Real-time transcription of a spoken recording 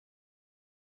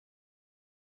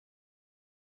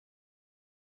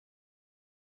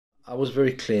I was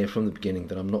very clear from the beginning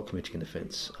that I'm not committing an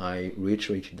offence. I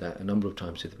reiterated that a number of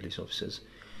times to the police officers.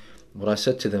 What I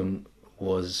said to them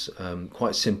was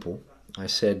quite simple. I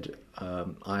said,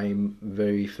 I'm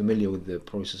very familiar with the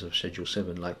process of Schedule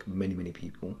 7, like many, many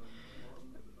people.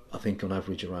 I think on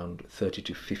average around 30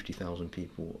 to 50,000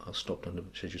 people are stopped under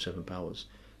Schedule 7 powers.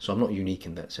 So I'm not unique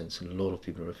in that sense, and a lot of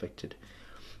people are affected.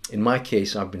 In my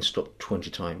case, I've been stopped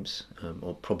 20 times,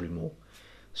 or probably more.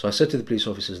 So I said to the police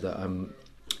officers that I'm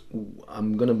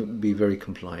going to be very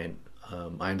compliant.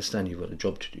 I understand you've got a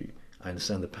job to do. I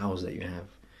understand the powers that you have.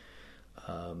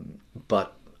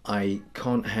 But I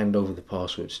can't hand over the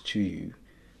passwords to you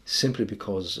simply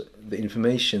because the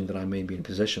information that I may be in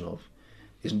possession of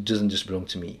doesn't just belong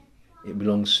to me. It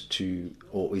belongs to,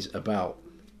 or is about,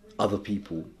 other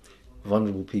people,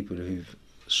 vulnerable people who've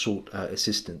sought out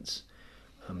assistance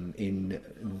in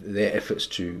their efforts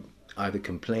to either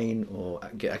complain or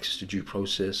get access to due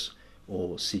process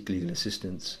or seek legal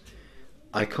assistance.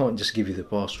 I can't just give you the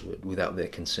password without their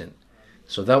consent.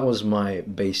 So that was my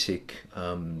basic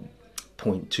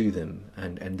point to them,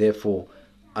 and therefore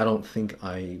I don't think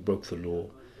I broke the law.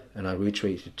 And I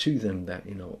reiterated to them that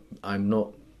I'm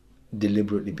not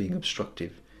deliberately being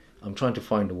obstructive. I'm trying to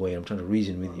find a way. I'm trying to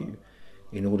reason with you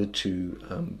in order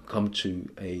to come to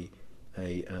a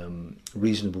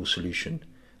reasonable solution.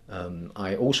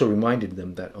 I also reminded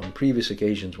them that on previous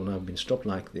occasions when I've been stopped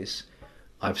like this,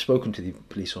 I've spoken to the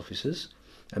police officers,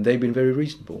 and they've been very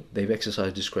reasonable. They've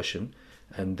exercised discretion,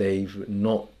 and they've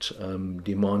not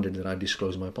demanded that I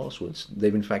disclose my passwords.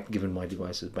 They've in fact given my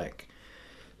devices back.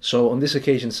 So on this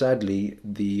occasion, sadly,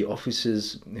 the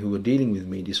officers who were dealing with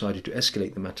me decided to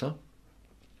escalate the matter,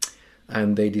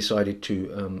 and they decided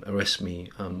to arrest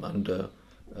me under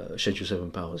Schedule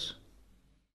 7 powers.